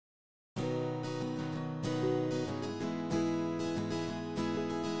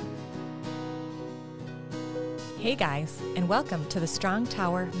Hey guys, and welcome to the Strong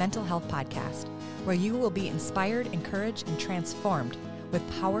Tower Mental Health Podcast, where you will be inspired, encouraged, and transformed with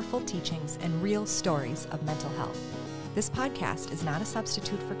powerful teachings and real stories of mental health. This podcast is not a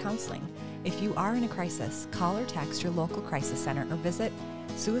substitute for counseling. If you are in a crisis, call or text your local crisis center or visit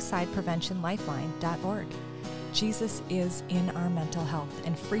suicidepreventionlifeline.org. Jesus is in our mental health,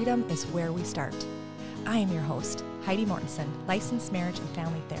 and freedom is where we start. I am your host, Heidi Mortensen, licensed marriage and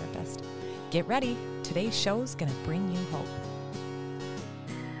family therapist. Get ready. Today's show is going to bring you hope.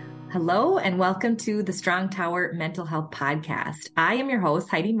 Hello, and welcome to the Strong Tower Mental Health Podcast. I am your host,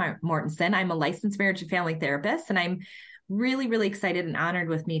 Heidi Mortensen. I'm a licensed marriage and family therapist, and I'm really excited and honored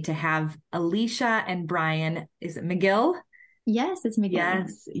with me to have Elisha and Brian. Is it Magill? Yes, it's Magill.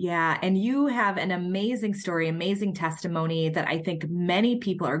 Yes. Yeah. And you have an amazing story, amazing testimony that I think many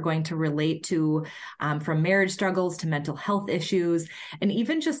people are going to relate to, from marriage struggles to mental health issues, and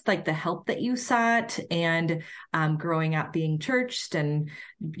even just like the help that you sought and growing up being churched and,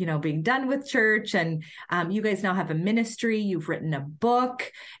 being done with church. And you guys now have a ministry, you've written a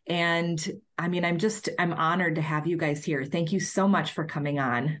book, and I'm honored to have you guys here. Thank you so much for coming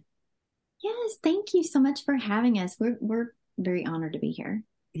on. Yes. Thank you so much for having us. We're very honored to be here.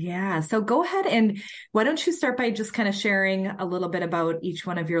 Yeah. So go ahead, and why don't you start by just kind of sharing a little bit about each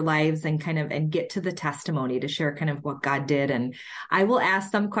one of your lives and get to the testimony to share kind of what God did. And I will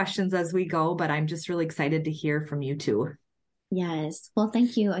ask some questions as we go, but I'm just really excited to hear from you too. Yes. Well,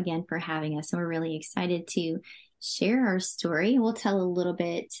 thank you again for having us. We're really excited to share our story. We'll tell a little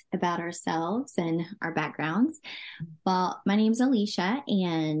bit about ourselves and our backgrounds. Well, my name's Elisha,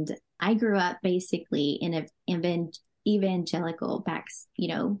 and I grew up basically in an evangelical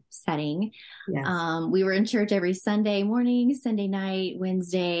setting. Yes. We were in church every Sunday morning, Sunday night,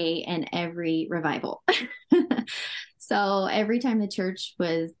 Wednesday, and every revival. So every time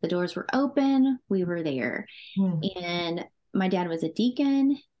the doors were open, we were there. And my dad was a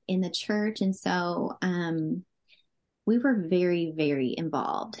deacon in the church. And so we were very, very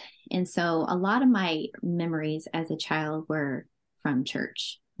involved. And so a lot of my memories as a child were from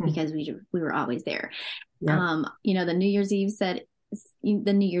church because we were always there. Yeah. The New Year's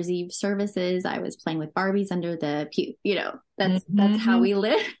Eve services, I was playing with Barbies under the pew. That's how we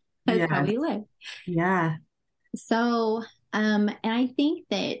live. That's how we live. Yeah. So, and I think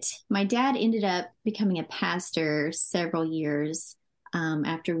that my dad ended up becoming a pastor several years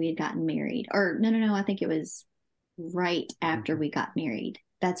after we had gotten married. Or no, I think it was right after we got married.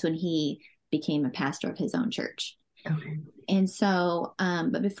 That's when he became a pastor of his own church. Okay. And so,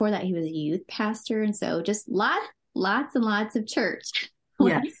 but before that, he was a youth pastor. And so just lots and lots of church.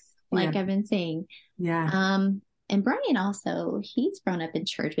 Yes. Like I've been saying. Yeah. And Brian also, he's grown up in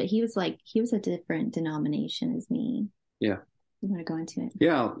church, but he was a different denomination as me. Yeah. You want to go into it?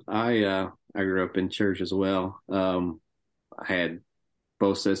 Yeah. I grew up in church as well. I had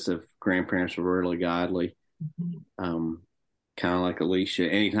both sets of grandparents were really godly. Kind of like Elisha.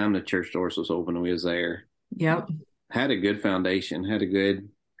 Anytime the church doors was open, we was there. Yep. Had a good foundation, had a good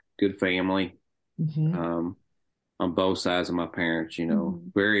family, on both sides of my parents,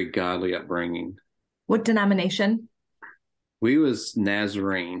 very godly upbringing. What denomination? We was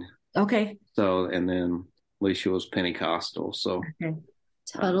Nazarene. Okay. So, and then Alicia was Pentecostal. So okay.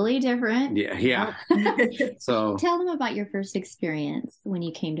 Totally different. Yeah. So tell them about your first experience when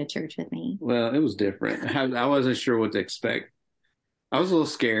you came to church with me. Well, it was different. I wasn't sure what to expect. I was a little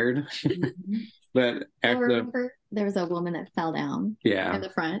scared. But remember, there was a woman that fell down in the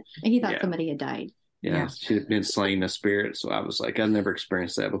front, and he thought somebody had died. Yeah, she had been slain in the spirit. So I was like, I've never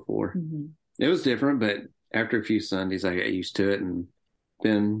experienced that before. It was different, but after a few Sundays, I got used to it and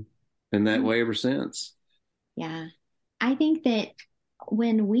been that way ever since. Yeah, I think that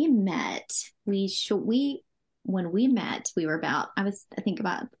when we met, we were about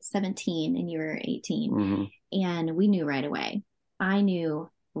 17 and you were 18, and we knew right away. I knew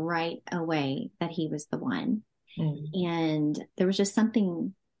right away that he was the one. And there was just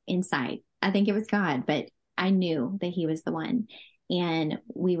something inside. I think it was God, but I knew that he was the one. And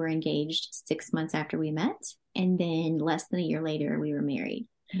we were engaged 6 months after we met. And then less than a year later, we were married.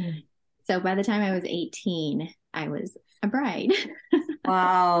 So by the time I was 18, I was a bride.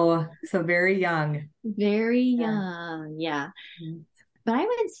 Wow. So very young. Very young. Yeah. But I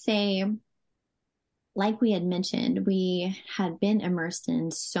would say, like we had mentioned, we had been immersed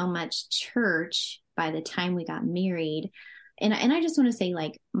in so much church by the time we got married. And I just want to say,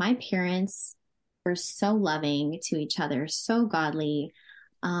 like, my parents were so loving to each other, so godly.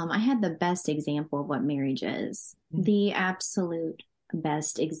 I had the best example of what marriage is, the absolute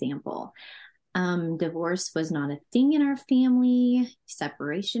best example. Divorce was not a thing in our family.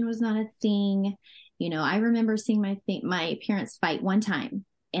 Separation was not a thing. I remember seeing my parents fight one time,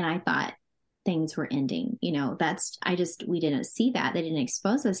 and I thought things were ending. We didn't see that. They didn't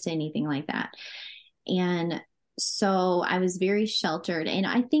expose us to anything like that. And so I was very sheltered. And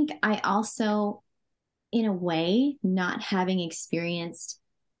I think I also, in a way, not having experienced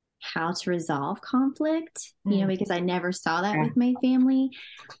how to resolve conflict, because I never saw that with my family,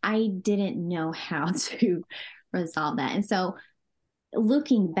 I didn't know how to resolve that. And so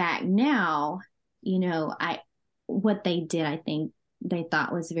looking back now, what they did, I think they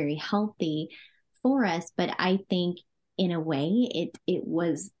thought was very healthy for us, but I think in a way it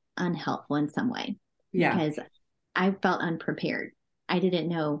was unhelpful in some way. Yeah. Because I felt unprepared. I didn't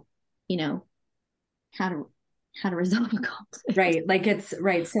know, how to resolve a conflict. Right. Like it's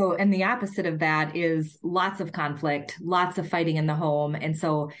right. So, and the opposite of that is lots of conflict, lots of fighting in the home. And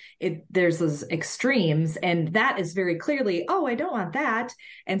so there's those extremes, and that is very clearly, oh, I don't want that.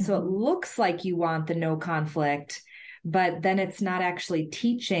 And so it looks like you want the no conflict, but then it's not actually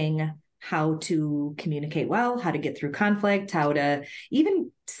teaching how to communicate well, how to get through conflict, how to,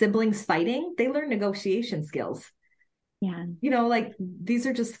 even siblings fighting, they learn negotiation skills. Yeah. Like these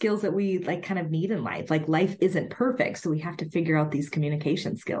are just skills that we like kind of need in life. Like life isn't perfect. So we have to figure out these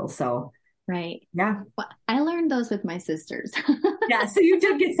communication skills. So, right. Yeah. Well, I learned those with my sisters. Yeah. So you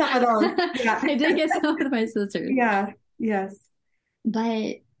did get some of those. Yeah. I did get some with my sisters. Yeah. Yes.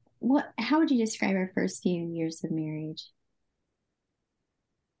 But how would you describe our first few years of marriage?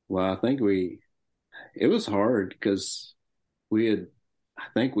 Well, I think it was hard because I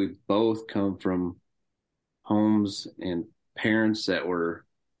think we both come from homes and parents that were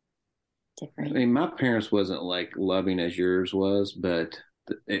different. I mean, my parents wasn't like loving as yours was, but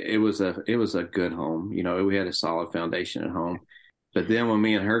it was a good home. We had a solid foundation at home. But then when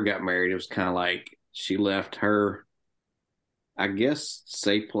me and her got married, it was kind of like she left her, I guess,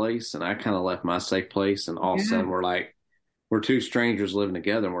 safe place, and I kind of left my safe place, and all of a sudden we're two strangers living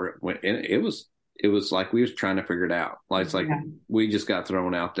together. And it was like we was trying to figure it out. Like it's like we just got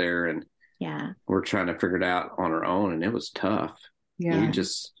thrown out there, and we're trying to figure it out on our own, and it was tough. Yeah.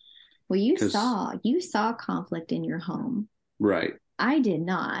 You saw conflict in your home. Right. I did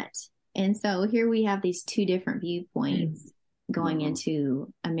not. And so here we have these two different viewpoints going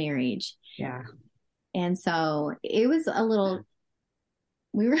into a marriage. Yeah. And so it was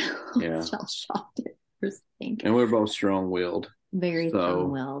we were shell-shocked at first, I think. And we're both strong-willed. Very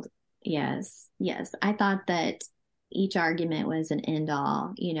strong-willed. Yes. Yes. I thought that each argument was an end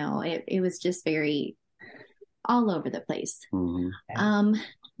all. It was just very all over the place. Mm-hmm.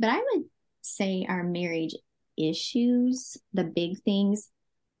 But I would say our marriage issues, the big things,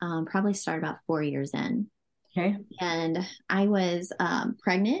 probably started about 4 years in. Okay. And I was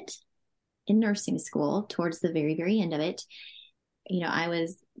pregnant in nursing school towards the very, very end of it. I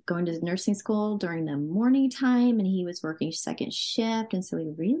was going to nursing school during the morning time, and he was working second shift. And so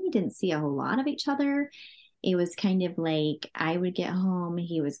we really didn't see a whole lot of each other. It was kind of like I would get home,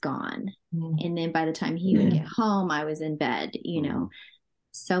 he was gone. And then by the time he would get home, I was in bed,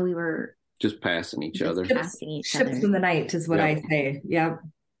 So we were just passing each other. Ships in the night is what I say. Yep.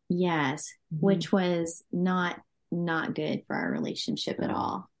 Yes. Which was not good for our relationship at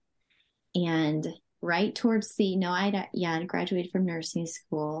all. And right towards I graduated from nursing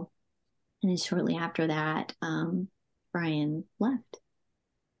school. And then shortly after that, Brian left.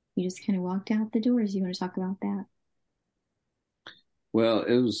 You just kind of walked out the doors. You want to talk about that? Well,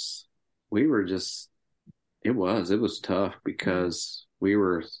 it was tough because we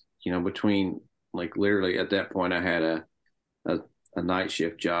were, between, like, literally at that point I had a night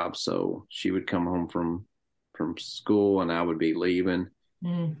shift job. So she would come home from school and I would be leaving.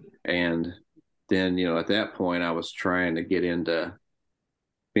 And then, at that point I was trying to get into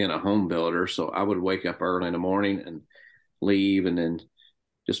being a home builder. So I would wake up early in the morning and leave. And then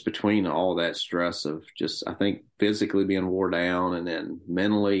just between all that stress of just, I think, physically being wore down, and then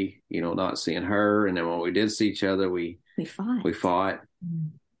mentally, not seeing her. And then when we did see each other, we fought.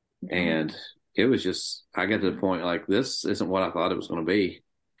 And it was just, I got to the point like, this isn't what I thought it was going to be.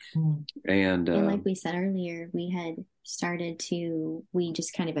 And like we said earlier, we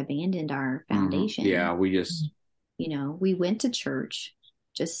just kind of abandoned our foundation. Yeah. We just, we went to church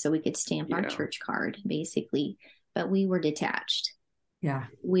just so we could stamp our church card, basically, but we were detached. Yeah.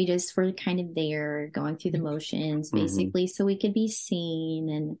 We just were kind of there going through the motions, basically, so we could be seen.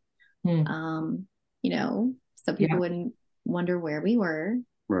 And, so people wouldn't wonder where we were.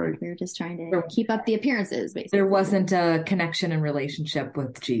 Right. We were just trying to keep up the appearances, basically. There wasn't a connection and relationship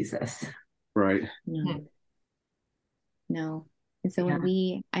with Jesus. Right. No. And so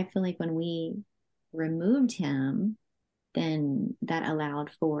I feel like when we removed him, then that allowed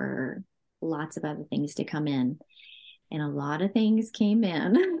for lots of other things to come in. And a lot of things came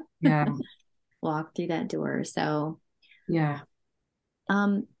in. Yeah. Walked through that door. So, Yeah.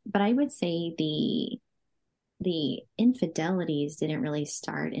 but I would say the infidelities didn't really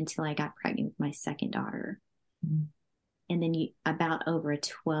start until I got pregnant with my second daughter. Mm-hmm. And then about over a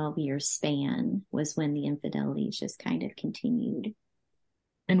 12-year span was when the infidelities just kind of continued.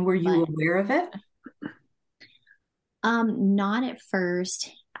 And were you aware of it? Not at first,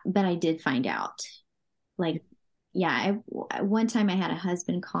 but I did find out. Like, yeah, one time I had a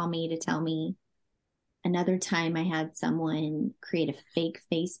husband call me to tell me. Another time I had someone create a fake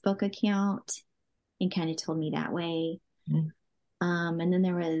Facebook account and kind of told me that way. Mm-hmm. And then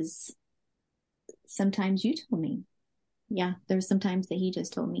there was sometimes you told me. Yeah, there's sometimes that he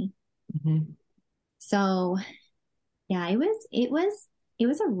just told me. Mm-hmm. So yeah, it was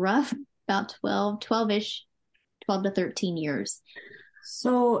a rough about 12-ish, 12 to 13 years.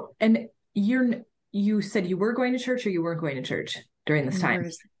 So, and you said you were going to church or you weren't going to church during this time?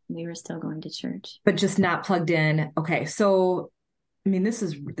 We were still going to church. But just not plugged in. Okay. So, I mean, this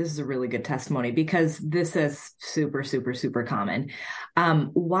is a really good testimony because this is super, super, super common.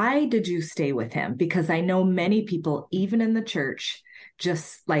 Why did you stay with him? Because I know many people, even in the church,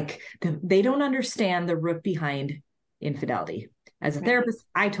 just like they don't understand the root behind infidelity. As a therapist,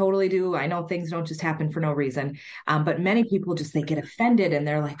 I totally do. I know things don't just happen for no reason. But many people they get offended and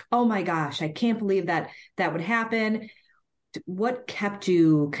they're like, oh my gosh, I can't believe that would happen. What kept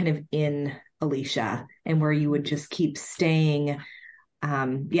you kind of in Elisha and where you would just keep staying? I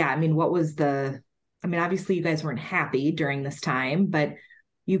mean, obviously you guys weren't happy during this time, but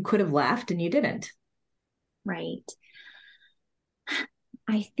you could have left and you didn't. Right.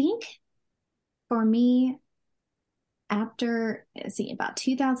 I think for me, after, about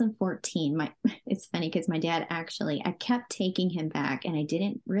 2014, it's funny because my dad I kept taking him back and I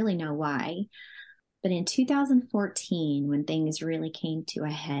didn't really know why. But in 2014, when things really came to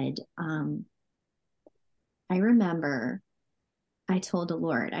a head, I remember I told the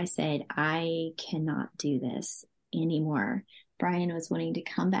Lord, I said, I cannot do this anymore. Brian was wanting to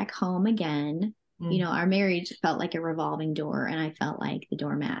come back home again. Mm-hmm. Our marriage felt like a revolving door and I felt like the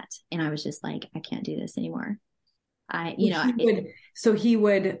doormat. And I was just like, I can't do this anymore. So he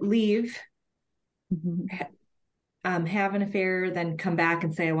would leave, mm-hmm. Have an affair, then come back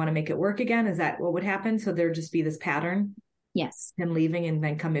and say, I want to make it work again. Is that what would happen? So there'd just be this pattern? Yes. Him leaving and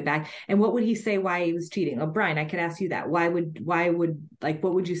then coming back. And what would he say why he was cheating? Oh, Brian, I could ask you that. What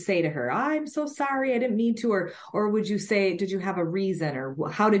would you say to her? I'm so sorry, I didn't mean to. Or would you say, did you have a reason? Or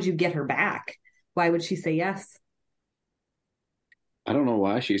how did you get her back? Why would she say yes? I don't know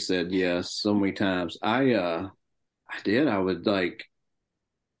why she said yes so many times. I did. You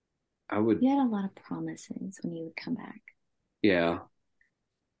had a lot of promises when you would come back. Yeah.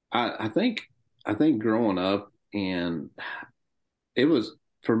 I think growing up, and it was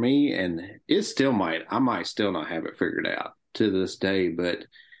for me, and I might still not have it figured out to this day, but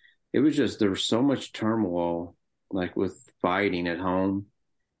it was just, there was so much turmoil, like with fighting at home.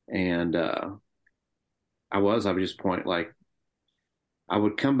 And, I would just point, like, I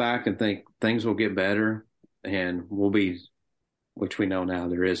would come back and think things will get better and we'll be, which we know now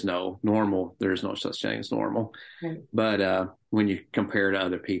there is no normal. There is no such thing as normal. Right. But when you compare to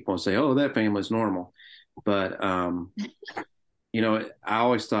other people and say, oh, that family's normal. But, I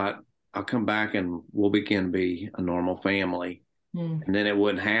always thought I'll come back and we'll begin to be a normal family. Mm. And then it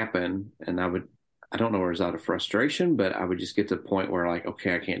wouldn't happen. And I don't know where it was out of frustration, but I would just get to the point where like,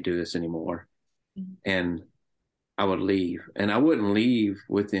 okay, I can't do this anymore. Mm. And I would leave. And I wouldn't leave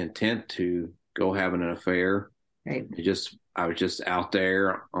with the intent to go having an affair. Right. I was just out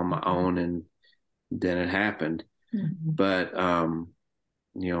there on my own, and then it happened. Mm-hmm. But, and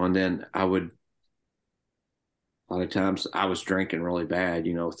then a lot of times I was drinking really bad,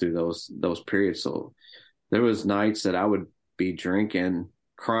 through those periods. So there was nights that I would be drinking,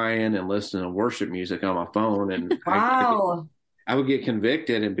 crying, and listening to worship music on my phone. And wow. I would get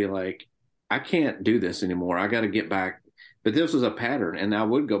convicted and be like, I can't do this anymore. I got to get back. But this was a pattern. And I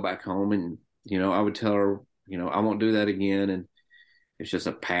would go back home and, I would tell her, I won't do that again. And it's just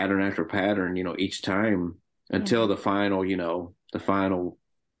a pattern after pattern, each time until the final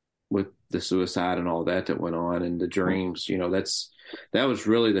with the suicide and all that went on, and the dreams, that was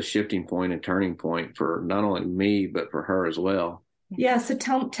really the shifting point and turning point for not only me, but for her as well. Yeah. So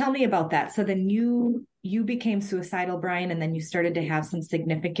tell me about that. So then you became suicidal, Brian, and then you started to have some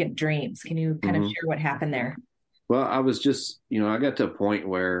significant dreams. Can you kind of share what happened there? Well, I was just, I got to a point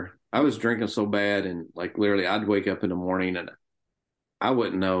where I was drinking so bad, and like literally I'd wake up in the morning and I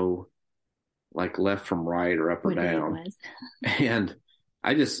wouldn't know like left from right or up or down. And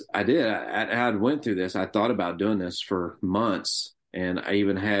I did. I went through this. I thought about doing this for months. And I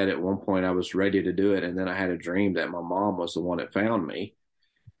even had at one point, I was ready to do it. And then I had a dream that my mom was the one that found me.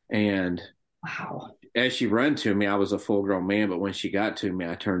 And Wow. as she ran to me, I was a full grown man. But when she got to me,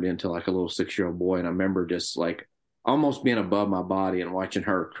 I turned into like a little 6-year-old boy. And I remember just like almost being above my body and watching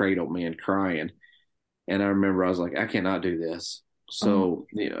her cradle me and crying. And I remember I was like, I cannot do this. So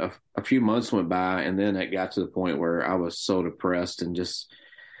a few months went by, and then it got to the point where I was so depressed and just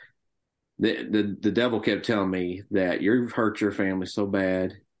the devil kept telling me that you've hurt your family so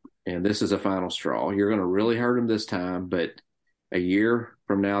bad, and this is a final straw. You're going to really hurt them this time, but a year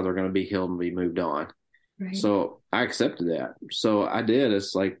from now they're going to be healed and be moved on. Right. So I accepted that. So I did.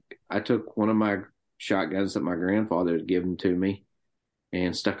 It's like I took one of my shotguns that my grandfather had given to me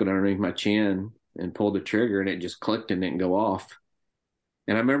and stuck it underneath my chin and pulled the trigger, and it just clicked and didn't go off.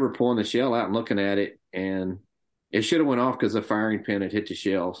 And I remember pulling the shell out and looking at it, and it should have went off because the firing pin had hit the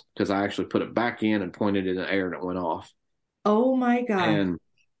shells, because I actually put it back in and pointed it in the air and it went off. Oh my God. And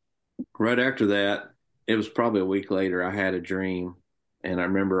right after that, it was probably a week later, I had a dream. And I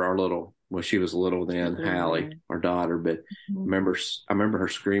remember she was little then, Hallie, our daughter, but I remember her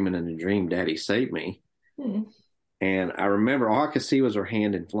screaming in the dream, "Daddy, save me." And I remember all I could see was her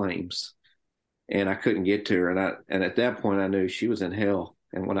hand in flames. And I couldn't get to her. And at that point, I knew she was in hell.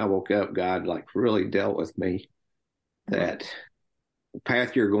 And when I woke up, God like really dealt with me that the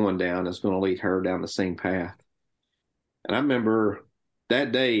path you're going down is going to lead her down the same path. And I remember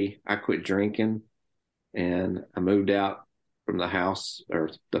that day I quit drinking and I moved out from the house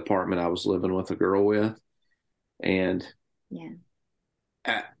or the apartment I was living with a girl with. And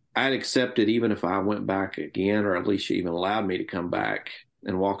I'd accepted, even if I went back again, or at least she even allowed me to come back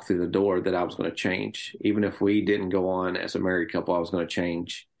and walk through the door, that I was going to change. Even if we didn't go on as a married couple, I was going to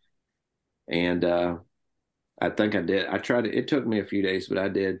change. And I think I did. It took me a few days, but I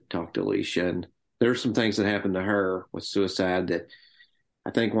did talk to Elisha. And there were some things that happened to her with suicide that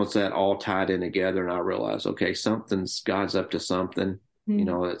I think once that all tied in together, and I realized, okay, God's up to something. Then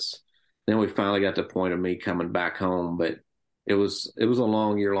we finally got to the point of me coming back home. But it was a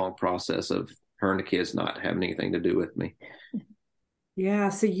long, year-long process of her and the kids not having anything to do with me. Yeah.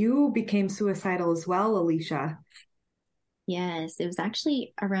 So you became suicidal as well, Elisha. Yes, it was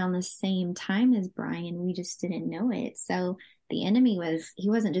actually around the same time as Brian. We just didn't know it. So the enemy he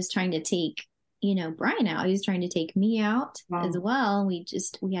wasn't just trying to take, Brian out. He was trying to take me out as well. We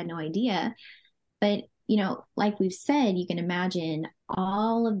had no idea. But, like we've said, you can imagine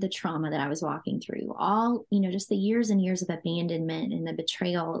all of the trauma that I was walking through, all, just the years and years of abandonment and the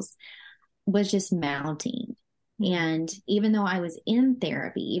betrayals was just mounting. And even though I was in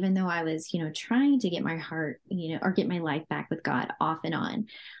therapy, even though I was, trying to get my heart, or get my life back with God off and on,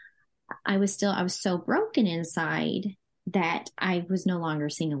 I was so broken inside that I was no longer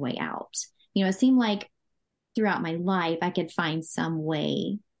seeing a way out. It seemed like throughout my life, I could find some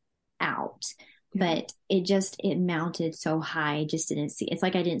way out, but it mounted so high. I just didn't see, it's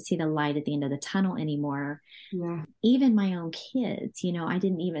like I didn't see the light at the end of the tunnel anymore. Yeah. Even my own kids, I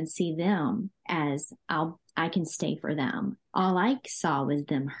didn't even see them as I can stay for them. All I saw was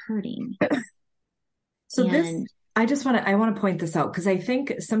them hurting. So I want to point this out, because I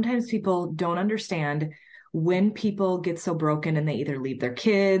think sometimes people don't understand when people get so broken and they either leave their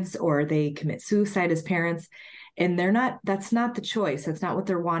kids or they commit suicide as parents, and that's not the choice. That's not what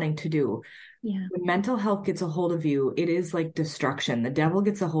they're wanting to do. Yeah. When mental health gets a hold of you, it is like destruction. The devil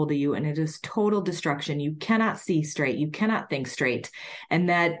gets a hold of you and it is total destruction. You cannot see straight. You cannot think straight. And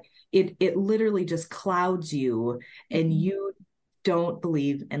that it literally just clouds you, and you don't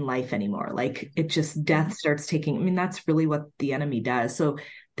believe in life anymore. Like it just, death starts taking, that's really what the enemy does. So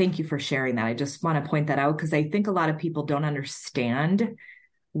thank you for sharing that. I just want to point that out, because I think a lot of people don't understand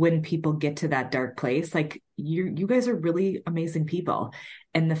when people get to that dark place. Like you guys are really amazing people.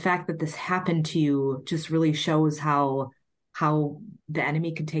 And the fact that this happened to you just really shows how the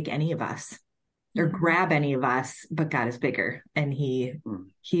enemy can take any of us or grab any of us, but God is bigger, and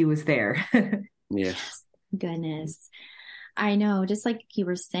he was there. Yes. Goodness. I know, just like you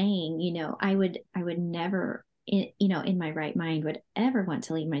were saying, I would never, in my right mind would ever want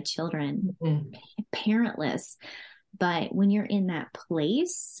to leave my children parentless. But when you're in that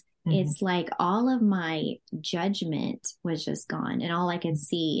place, it's like all of my judgment was just gone, and all I could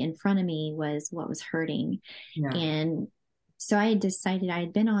see in front of me was what was hurting. Yeah. And so I had decided, I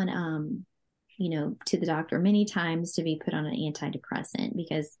had been on, to the doctor many times to be put on an antidepressant,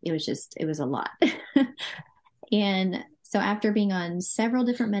 because it was a lot. And so after being on several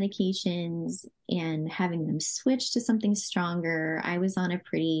different medications and having them switch to something stronger, I was on a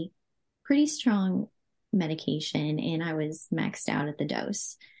pretty strong medication, and I was maxed out at the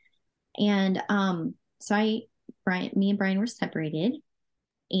dose. And so me and Brian were separated,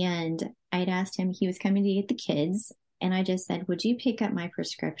 and I'd asked him, he was coming to get the kids, and I just said, would you pick up my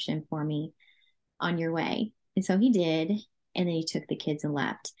prescription for me on your way? And so he did, and then he took the kids and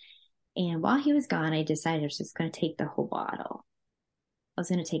left. And while he was gone, I decided I was just going to take the whole bottle. I was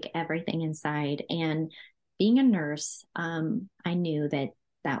going to take everything inside. And being a nurse, I knew that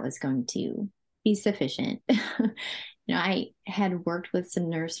that was going to be sufficient. I had worked with some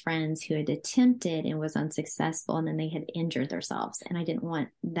nurse friends who had attempted and was unsuccessful, and then they had injured themselves. And I didn't want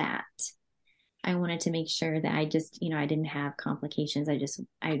that. I wanted to make sure that I just, I didn't have complications. I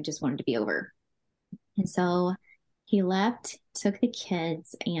just wanted to be over. And so he left, took the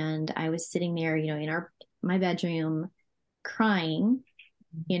kids, and I was sitting there, in my bedroom crying,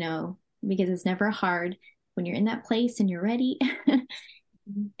 because it's never hard when you're in that place and you're ready.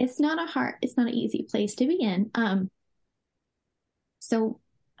 It's not an easy place to be in. So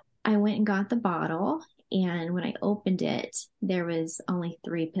I went and got the bottle, and when I opened it, there was only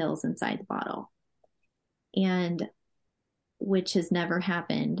 3 pills inside the bottle, and which has never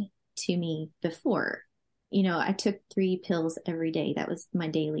happened to me before. I took 3 pills every day. That was my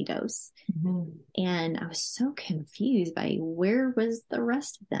daily dose. Mm-hmm. And I was so confused by where was the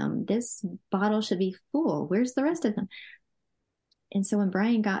rest of them? This bottle should be full. Where's the rest of them? And so when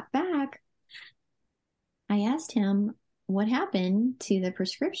Brian got back, I asked him what happened to the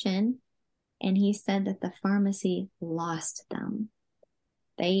prescription. And he said that the pharmacy lost them.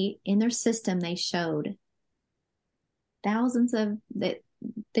 In their system, they showed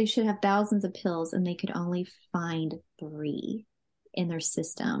they should have thousands of pills, and they could only find 3 in their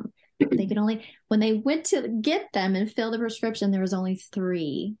system. They could only, when they went to get them and fill the prescription, there was only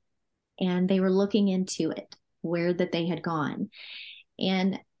 3, and they were looking into it, where that they had gone.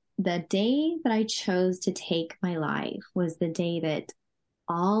 And the day that I chose to take my life was the day that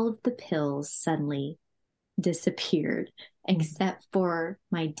all of the pills suddenly disappeared, except for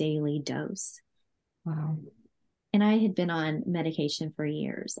my daily dose. Wow. And I had been on medication for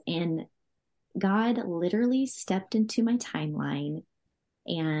years, and God literally stepped into my timeline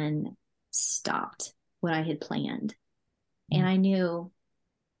and stopped what I had planned. And I knew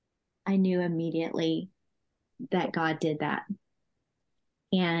immediately that God did that.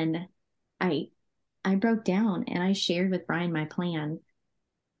 And I broke down, and I shared with Brian my plan,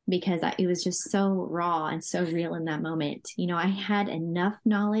 because it was just so raw and so real in that moment. I had enough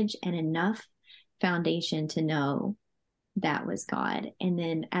knowledge and enough foundation to know that was God. And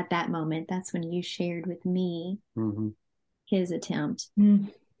then at that moment, that's when you shared with me his attempt.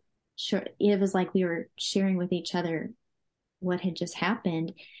 Sure, it was like we were sharing with each other what had just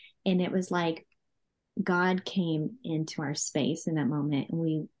happened. And it was like God came into our space in that moment,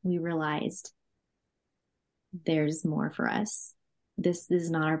 and we realized there's more for us. This is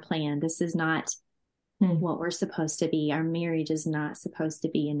not our plan. This is not what we're supposed to be. Our marriage is not supposed to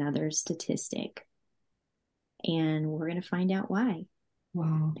be another statistic. And we're going to find out why.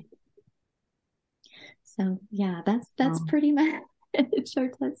 Wow. So yeah, that's pretty much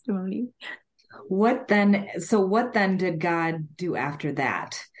short testimony. What then did God do after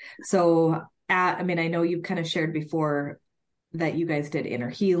that? So, I know you've kind of shared before that you guys did inner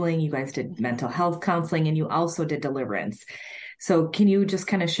healing, you guys did mental health counseling, and you also did deliverance. So can you just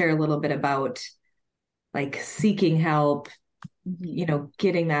kind of share a little bit about like seeking help,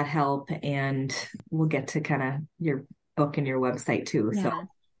 getting that help, and we'll get to kind of your book and your website too. Yeah. So,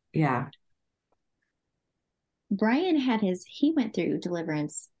 yeah. Brian he went through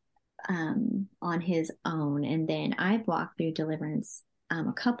deliverance on his own, and then I've walked through deliverance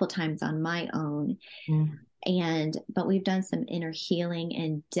a couple times on my own. But we've done some inner healing,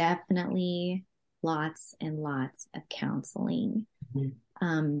 and definitely lots and lots of counseling.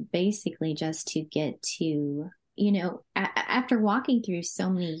 Basically just to get to, after walking through so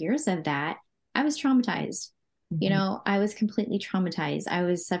many years of that, I was traumatized. I was completely traumatized. I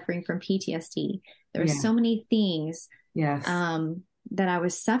was suffering from PTSD. There were so many things that I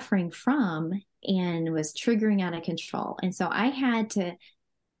was suffering from, and was triggering out of control. And so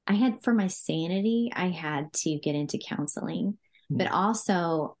for my sanity, I had to get into counseling, but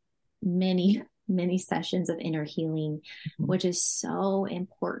also many, many sessions of inner healing, which is so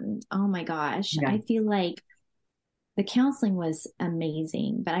important. Oh my gosh. I feel like the counseling was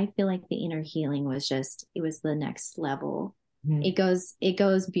amazing, but I feel like the inner healing was it was the next level it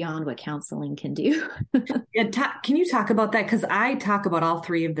goes beyond what counseling can do. Yeah, can you talk about that? Because I talk about all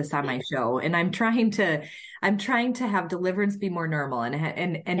three of this on my show, and I'm trying to have deliverance be more normal,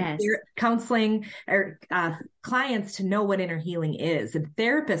 and Yes. counseling or clients to know what inner healing is, and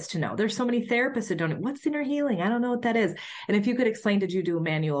therapists to know. There's so many therapists who don't. What's inner healing? I don't know what that is. And if you could explain, did you do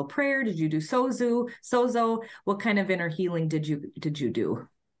manual prayer? Did you do sozo? What kind of inner healing did you do?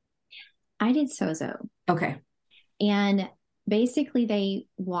 I did sozo. Okay. And basically they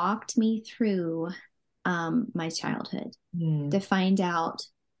walked me through my childhood to find out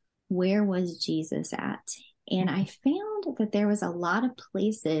where was Jesus at. And I found that there was a lot of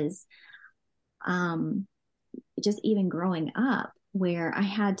places, just even growing up, where I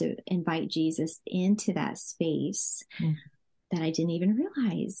had to invite Jesus into that space that I didn't even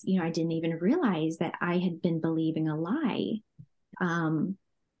realize. I didn't even realize that I had been believing a lie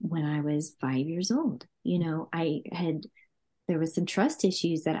when I was 5 years old. There was some trust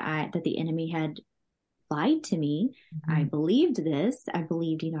issues that the enemy had lied to me. I believed this. I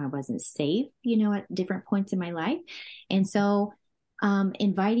believed, I wasn't safe, at different points in my life. And so,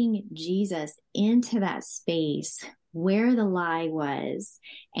 inviting Jesus into that space where the lie was,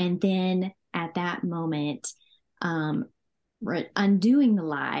 and then at that moment, undoing the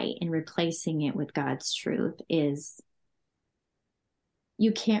lie and replacing it with God's truth is,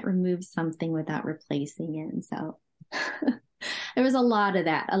 you can't remove something without replacing it. And so there was a lot of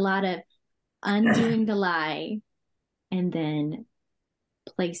that, a lot of undoing the lie and then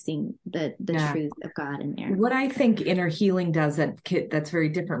placing the truth of God in there. What I think inner healing does that's very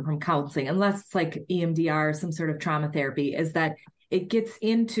different from counseling, unless it's like EMDR, some sort of trauma therapy, is that it gets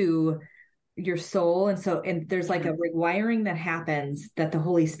into your soul. And there's like a rewiring that happens that the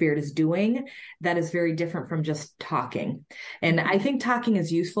Holy Spirit is doing that is very different from just talking. And I think talking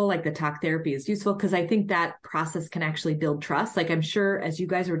is useful, like the talk therapy is useful, because I think that process can actually build trust. Like I'm sure as you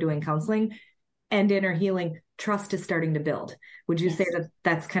guys were doing counseling and inner healing, trust is starting to build. Would you say that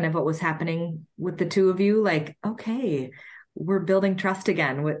that's kind of what was happening with the two of you? Like, okay, we're building trust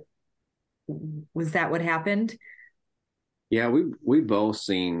again. Was that what happened? Yeah, we both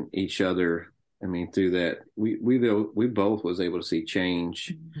seen each other. I mean, through that, we both was able to see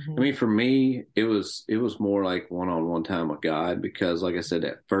change. I mean, for me, it was more like one-on-one time with God, because, like I said,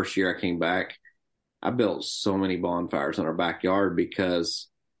 that first year I came back, I built so many bonfires in our backyard, because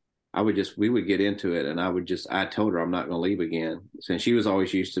we would get into it, and I told her I'm not going to leave again. And she was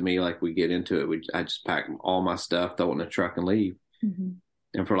always used to me, like, we get into it, I just pack all my stuff, throw it in the truck, and leave.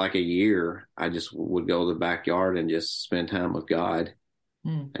 And for like a year, I just would go to the backyard and just spend time with God.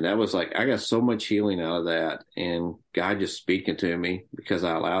 And that was like, I got so much healing out of that. And God just speaking to me, because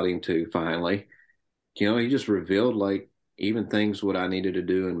I allowed him to finally. He just revealed, like, even things what I needed to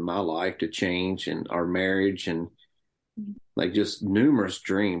do in my life to change, and our marriage, and like just numerous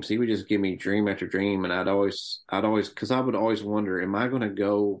dreams. He would just give me dream after dream. And I'd always, because I would always wonder, am I going to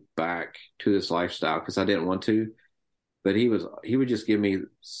go back to this lifestyle? Because I didn't want to. But he would just give me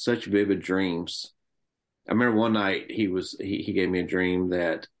such vivid dreams. I remember one night he gave me a dream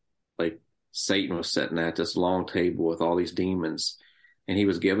that, like, Satan was sitting at this long table with all these demons, and he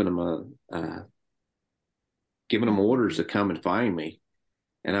was giving them orders to come and find me.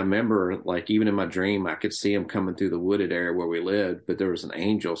 And I remember, like, even in my dream, I could see him coming through the wooded area where we lived, but there was an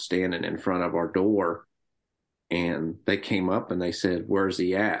angel standing in front of our door, and they came up and they said, "Where's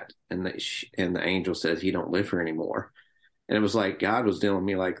he at?" And the angel said, "He don't live here anymore." And it was like God was dealing with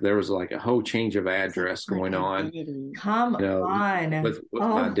me, like there was like a whole change of address going on. Come on. With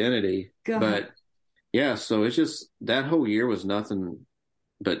my identity. God. But yeah, so it's just that whole year was nothing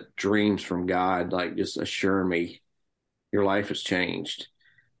but dreams from God, like just assuring me your life has changed.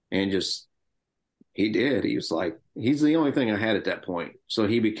 And just he did. He was like, he's the only thing I had at that point. So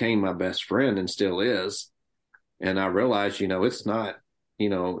he became my best friend and still is. And I realized, it's not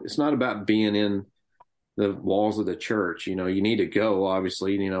about being in the walls of the church. You need to go,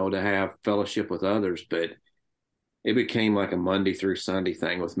 obviously, to have fellowship with others, but it became like a Monday through Sunday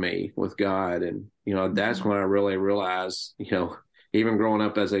thing with me, with God. And, that's when I really realized, even growing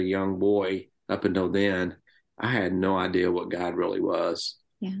up as a young boy up until then, I had no idea what God really was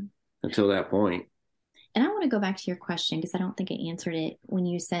until that point. And I want to go back to your question, because I don't think I answered it when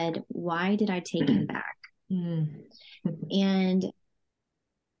you said, why did I take him back? And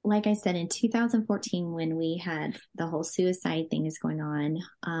like I said, in 2014, when we had the whole suicide thing is going on,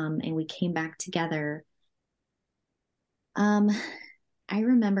 and we came back together, I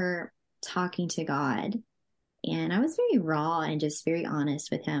remember talking to God, and I was very raw and just very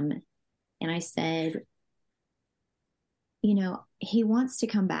honest with him. And I said, he wants to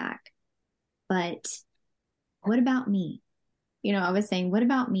come back, but what about me? I was saying, what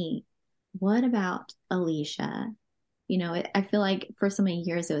about me? What about Elisha? I feel like for so many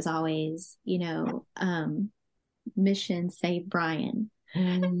years it was always, mission save Brian.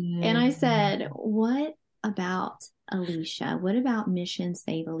 And I said, what about Elisha? What about mission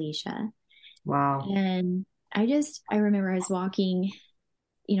save Elisha? Wow. And I remember I was walking,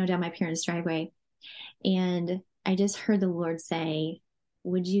 down my parents' driveway, and I just heard the Lord say,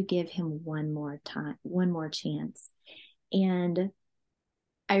 would you give him one more time, one more chance? And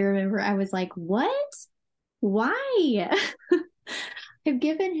I remember I was like, what? Why? I've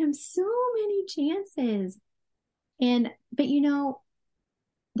given him so many chances. But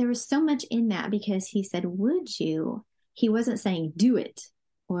there was so much in that, because he said, would you? He wasn't saying, do it.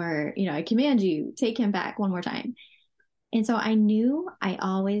 Or, I command you, take him back one more time. And so I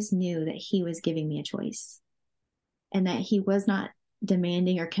always knew that he was giving me a choice, and that he was not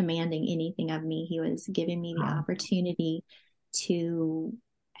demanding or commanding anything of me. He was giving me the opportunity to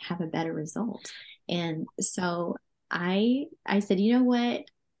have a better result. And so I said, you know what?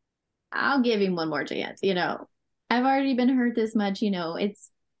 I'll give him one more chance. I've already been hurt this much.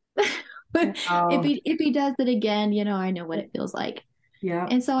 It's if he does it again, I know what it feels like. Yeah.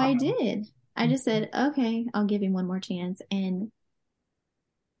 And so I did. I just said, okay, I'll give him one more chance. And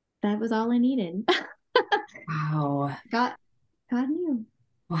that was all I needed. Wow. God knew.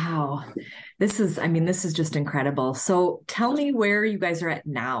 Wow. This is just incredible. So tell me where you guys are at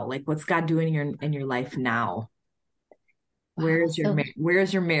now. Like, what's God doing in your life now? Where's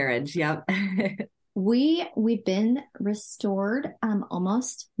your marriage? Yep. We've been restored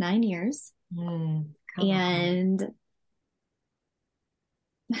almost 9 years. And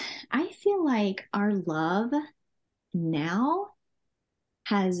I feel like our love now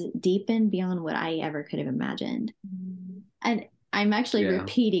has deepened beyond what I ever could have imagined. And I'm actually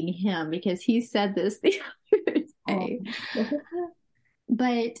repeating him, because he said this the other day.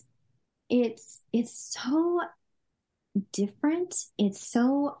 But it's so different. It's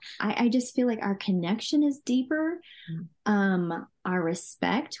so, I just feel like our connection is deeper. Our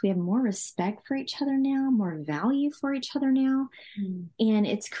respect, we have more respect for each other now, more value for each other now. And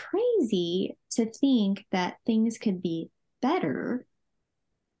it's crazy to think that things could be better,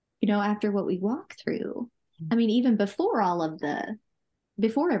 after what we walked through. I mean, even before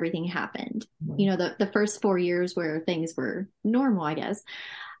before everything happened, the first 4 years where things were normal, I guess,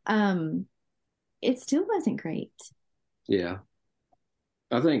 it still wasn't great. Yeah.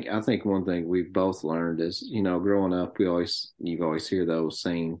 I think one thing we've both learned is, growing up, you always hear those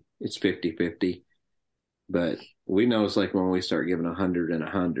saying it's 50-50, but we know it's like when we start giving 100 and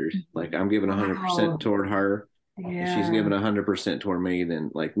 100, like I'm giving 100% toward her, and she's giving 100% toward me.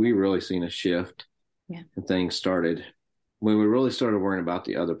 Then like we really seen a shift, and things started when we really started worrying about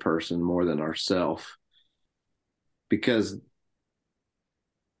the other person more than ourselves, because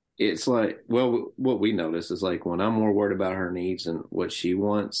it's like, well, what we notice is like when I'm more worried about her needs and what she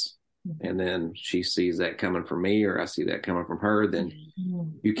wants, and then she sees that coming from me, or I see that coming from her, then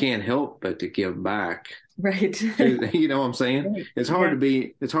you can't help but to give back. Right. You know what I'm saying? Right. It's hard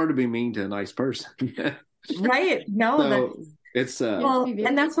to be mean to a nice person. Right. No, so it's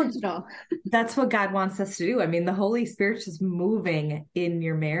and that's what God wants us to do. I mean, the Holy Spirit is moving in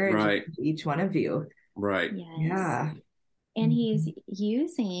your marriage, right, each one of you. Right. Yes. Yeah. And he's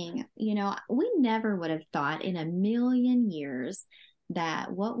using, we never would have thought in a million years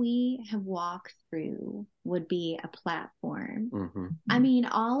that what we have walked through would be a platform. I mean,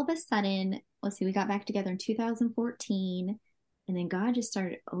 all of a sudden, let's see, we got back together in 2014, and then God just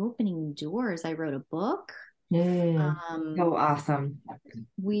started opening doors. I wrote a book. So awesome.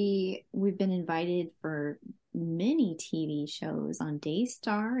 We've been invited for many TV shows on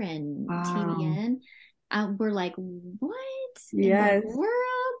Daystar and TVN. We're like, what in the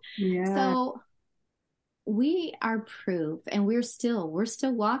world? Yeah. So we are proof, and we're still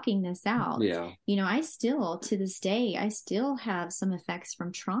walking this out. Yeah. I still, to this day, I still have some effects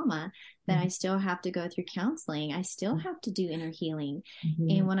from trauma that I still have to go through counseling. I still have to do inner healing.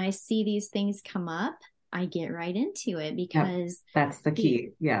 And when I see these things come up, I get right into it, because that's the key.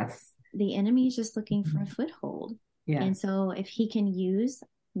 Yes. The enemy is just looking for a foothold. Yeah. And so if he can use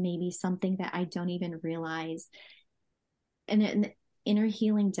maybe something that I don't even realize, and inner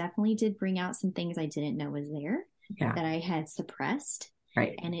healing definitely did bring out some things I didn't know was there, that I had suppressed.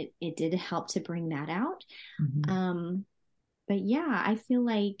 Right. And it did help to bring that out. But yeah, I feel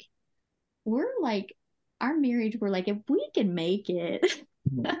like we're like, our marriage, we're like, if we can make it.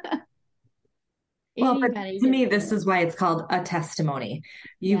 Well, but to me, this is why it's called a testimony.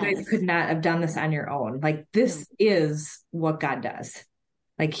 You guys could not have done this on your own. Like, this is what God does.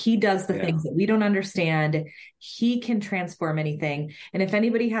 Like he does the Yeah. things that we don't understand. He can transform anything. And if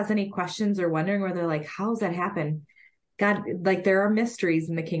anybody has any questions or wondering where they're like, how's that happen? God, like there are mysteries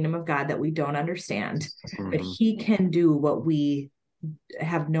in the kingdom of God that we don't understand, but Mhm. he can do what we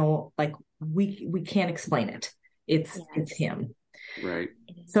have no, like we can't explain it. It's him. Right.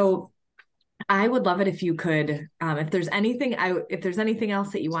 So I would love it if you could, if there's anything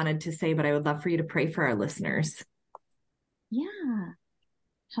else that you wanted to say, but I would love for you to pray for our listeners. Yeah.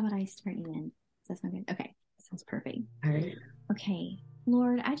 How about I start you in? Does that sound good? Okay. That sounds perfect. All right. Okay.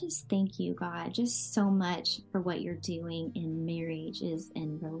 Lord, I just thank you, God, just so much for what you're doing in marriages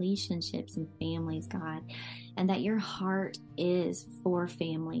and relationships and families, God, and that your heart is for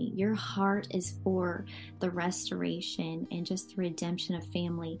family. Your heart is for the restoration and just the redemption of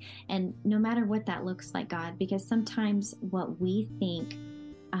family. And no matter what that looks like, God, because sometimes what we think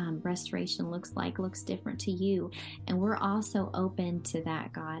restoration looks different to you. And we're also open to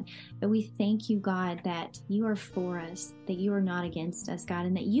that, God. But we thank you, God, that you are for us, that you are not against us, God,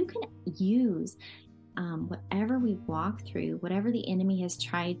 and that you can use whatever we walk through, whatever the enemy has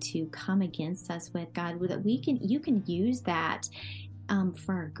tried to come against us with, God, that you can use that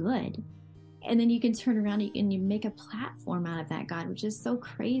for our good. And then you can turn around and you make a platform out of that, God, which is so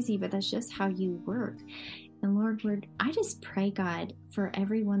crazy, but that's just how you work. And Lord, I just pray, God, for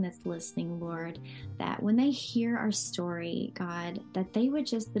everyone that's listening, Lord, that when they hear our story, God, that it would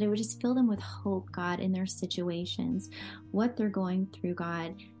just fill them with hope, God, in their situations, what they're going through,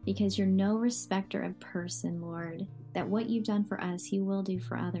 God, because you're no respecter of person, Lord, that what you've done for us, you will do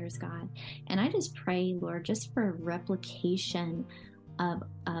for others, God. And I just pray, Lord, just for a replication of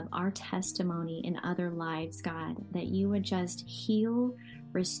our testimony in other lives, God, that you would just heal,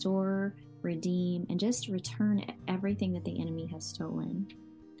 restore, redeem, and just return everything that the enemy has stolen.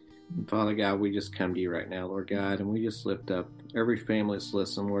 Father God, we just come to you right now, Lord God, and we just lift up every family that's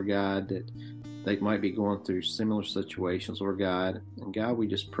listening, Lord God, that they might be going through similar situations, Lord God. And God, we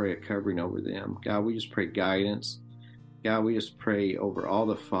just pray a covering over them. God, we just pray guidance. God, we just pray over all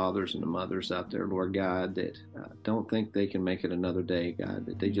the fathers and the mothers out there, Lord God, that don't think they can make it another day, God,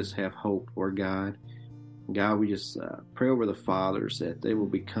 that they just have hope, Lord God. God, we just pray over the fathers that they will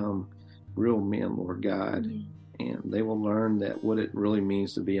become real men, Lord God, and they will learn that what it really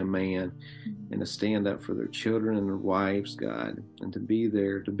means to be a man and to stand up for their children and their wives, God, and to be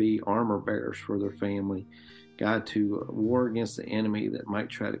there, to be armor bearers for their family, God, to war against the enemy that might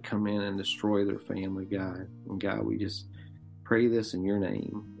try to come in and destroy their family, God. And God, we just pray this in your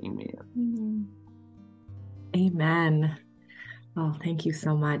name. Amen. Amen. Oh, thank you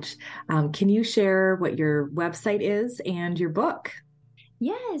so much. Can you share what your website is and your book?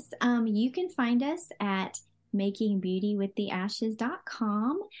 Yes, you can find us at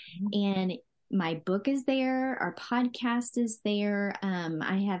makingbeautywiththeashes.com, and my book is there. Our podcast is there.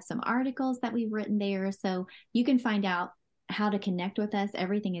 I have some articles that we've written there, so you can find out how to connect with us.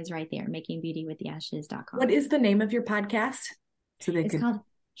 Everything is right there, makingbeautywiththeashes.com. What is the name of your podcast? It's called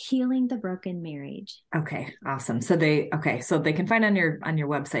Healing the Broken Marriage. Okay, awesome. So they can find on your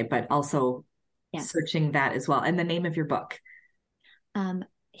website, but also searching that as well. And the name of your book?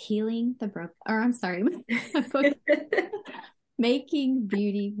 Healing the Broken, or I'm sorry, my book, Making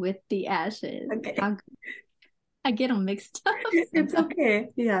Beauty with the Ashes. Okay. I get them mixed up. It's okay.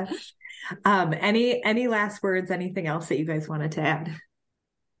 Yes. Any last words, anything else that you guys wanted to add?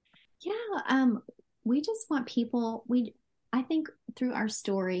 Yeah. We just want people, I think through our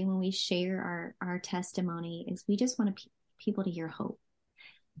story, when we share our testimony, is we just want people to hear hope.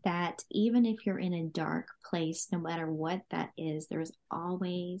 That even if you're in a dark place, no matter what that is, there's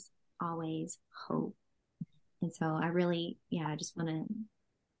always, always hope. And so I just want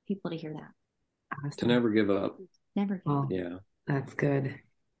people to hear that. Awesome. To never give up. Never give up. Yeah. That's good.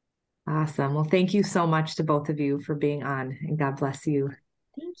 Awesome. Well, thank you so much to both of you for being on, and God bless you.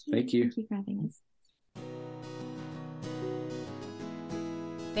 Thank you. Thank you. Thank you for having us.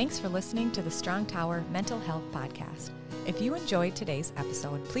 Thanks for listening to the Strong Tower Mental Health Podcast. If you enjoyed today's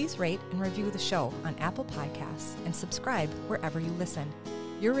episode, please rate and review the show on Apple Podcasts and subscribe wherever you listen.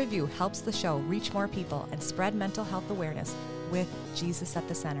 Your review helps the show reach more people and spread mental health awareness with Jesus at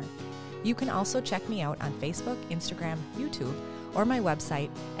the center. You can also check me out on Facebook, Instagram, YouTube, or my website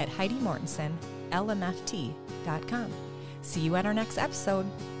at HeidiMortensonLMFT.com. See you at our next episode.